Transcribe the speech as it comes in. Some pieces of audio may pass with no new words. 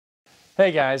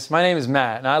Hey guys, my name is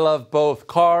Matt and I love both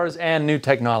cars and new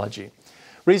technology.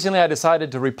 Recently I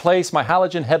decided to replace my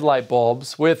halogen headlight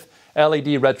bulbs with LED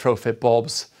retrofit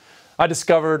bulbs. I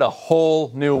discovered a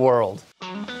whole new world.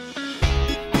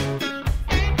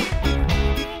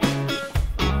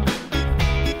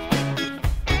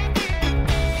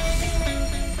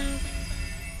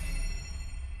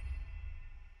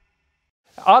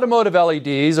 Automotive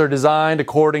LEDs are designed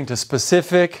according to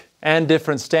specific and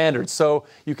different standards, so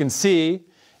you can see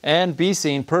and be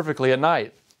seen perfectly at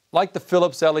night, like the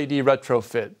Philips LED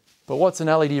retrofit. But what's an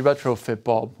LED retrofit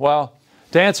bulb? Well,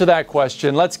 to answer that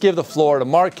question, let's give the floor to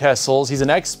Mark Kessels. He's an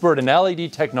expert in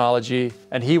LED technology,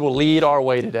 and he will lead our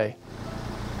way today.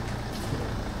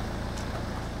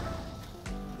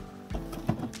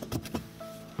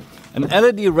 An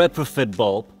LED retrofit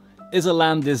bulb is a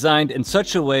lamp designed in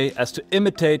such a way as to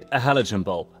imitate a halogen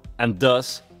bulb, and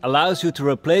thus allows you to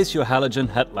replace your halogen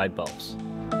headlight bulbs.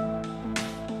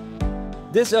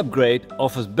 This upgrade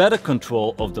offers better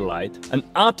control of the light, an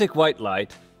Arctic white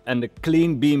light and a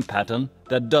clean beam pattern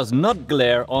that does not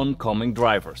glare on oncoming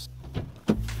drivers.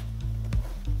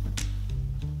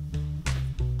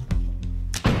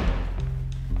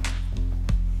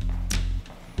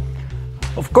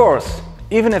 Of course,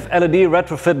 even if LED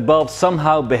retrofit bulbs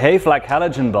somehow behave like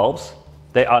halogen bulbs,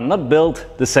 they are not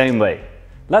built the same way.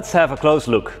 Let's have a close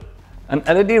look. An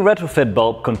LED retrofit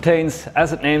bulb contains,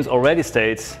 as its name already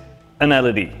states, an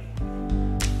LED.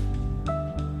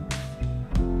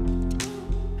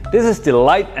 This is the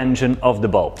light engine of the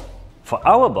bulb. For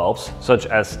our bulbs, such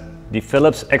as the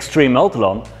Philips Extreme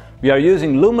Multilon, we are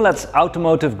using Lumiled's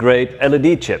automotive grade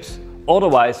LED chips,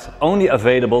 otherwise only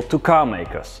available to car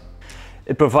makers.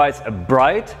 It provides a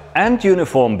bright and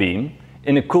uniform beam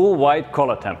in a cool white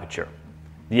color temperature.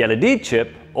 The LED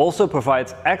chip also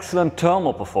provides excellent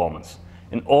thermal performance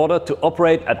in order to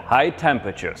operate at high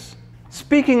temperatures.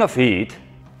 Speaking of heat,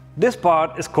 this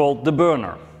part is called the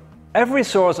burner. Every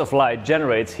source of light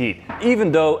generates heat.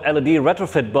 Even though LED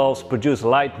retrofit bulbs produce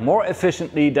light more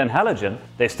efficiently than halogen,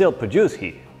 they still produce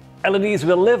heat. LEDs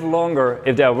will live longer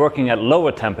if they are working at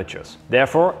lower temperatures.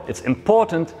 Therefore, it's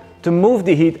important to move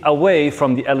the heat away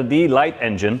from the LED light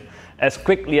engine as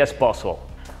quickly as possible.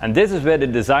 And this is where the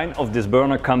design of this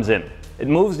burner comes in. It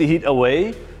moves the heat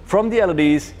away from the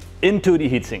LEDs into the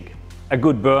heatsink. A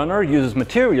good burner uses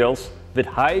materials with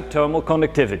high thermal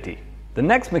conductivity. The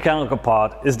next mechanical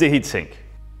part is the heatsink.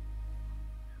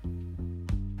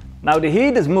 Now the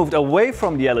heat is moved away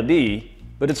from the LED,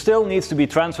 but it still needs to be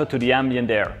transferred to the ambient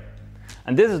air.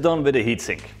 And this is done with a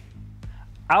heatsink.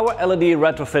 Our LED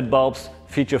retrofit bulbs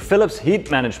feature Philips heat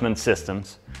management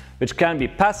systems, which can be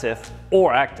passive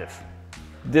or active.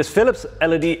 This Philips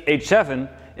LED H7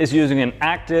 is using an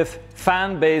active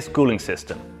fan-based cooling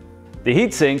system. The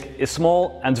heatsink is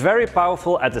small and very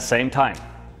powerful at the same time,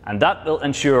 and that will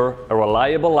ensure a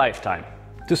reliable lifetime.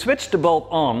 To switch the bulb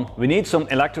on, we need some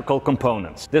electrical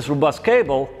components. This robust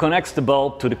cable connects the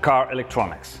bulb to the car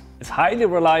electronics. It's highly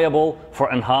reliable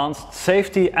for enhanced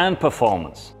safety and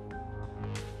performance.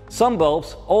 Some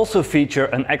bulbs also feature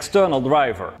an external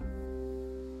driver.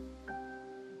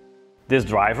 This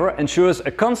driver ensures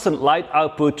a constant light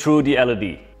output through the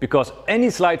LED, because any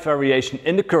slight variation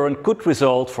in the current could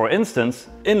result, for instance,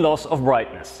 in loss of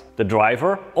brightness. The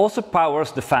driver also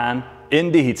powers the fan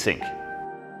in the heatsink.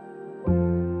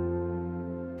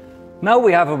 Now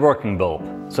we have a working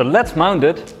bulb, so let's mount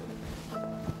it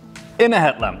in a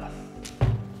headlamp.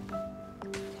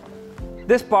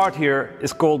 This part here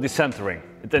is called decentering.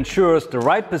 It ensures the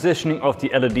right positioning of the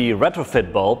LED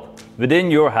retrofit bulb within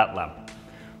your headlamp.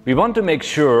 We want to make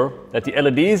sure that the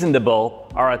LEDs in the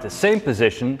bulb are at the same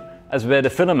position as where the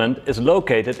filament is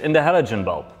located in the halogen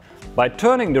bulb. By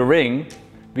turning the ring,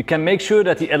 we can make sure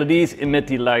that the LEDs emit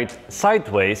the light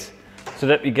sideways so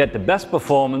that we get the best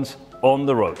performance on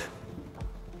the road.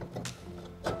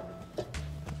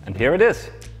 And here it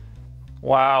is.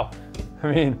 Wow,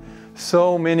 I mean,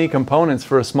 so many components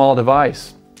for a small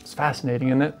device. It's fascinating,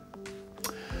 isn't it?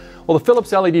 Well, the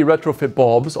Philips LED retrofit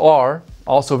bulbs are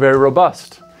also very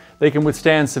robust. They can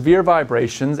withstand severe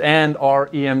vibrations and are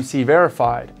EMC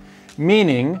verified,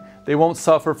 meaning they won't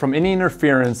suffer from any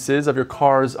interferences of your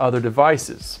car's other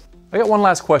devices. I got one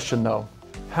last question though.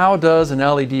 How does an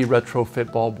LED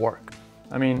retrofit bulb work?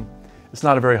 I mean, it's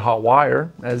not a very hot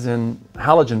wire, as in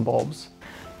halogen bulbs.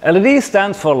 LED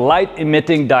stands for light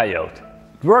emitting diode.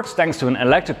 It works thanks to an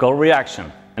electrical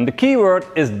reaction. And the key word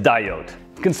is diode.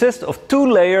 It consists of two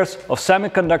layers of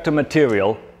semiconductor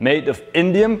material made of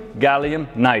indium gallium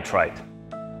nitride.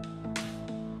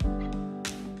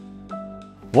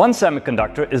 One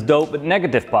semiconductor is doped with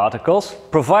negative particles,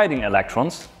 providing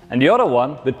electrons, and the other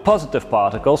one with positive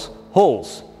particles,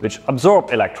 holes, which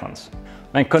absorb electrons.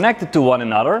 When connected to one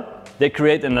another, they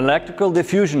create an electrical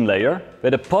diffusion layer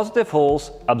where the positive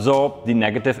holes absorb the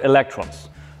negative electrons.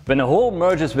 When a hole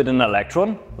merges with an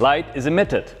electron, light is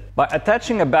emitted. By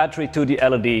attaching a battery to the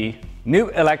LED, new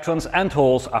electrons and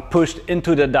holes are pushed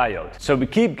into the diode, so we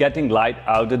keep getting light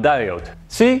out the diode.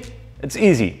 See? It's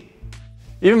easy.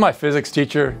 Even my physics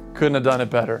teacher couldn't have done it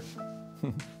better.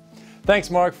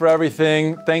 Thanks, Mark, for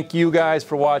everything. Thank you guys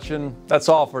for watching. That's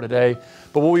all for today,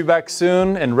 but we'll be back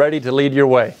soon and ready to lead your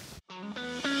way.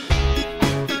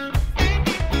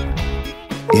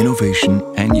 Innovation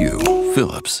and you,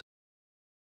 Philips.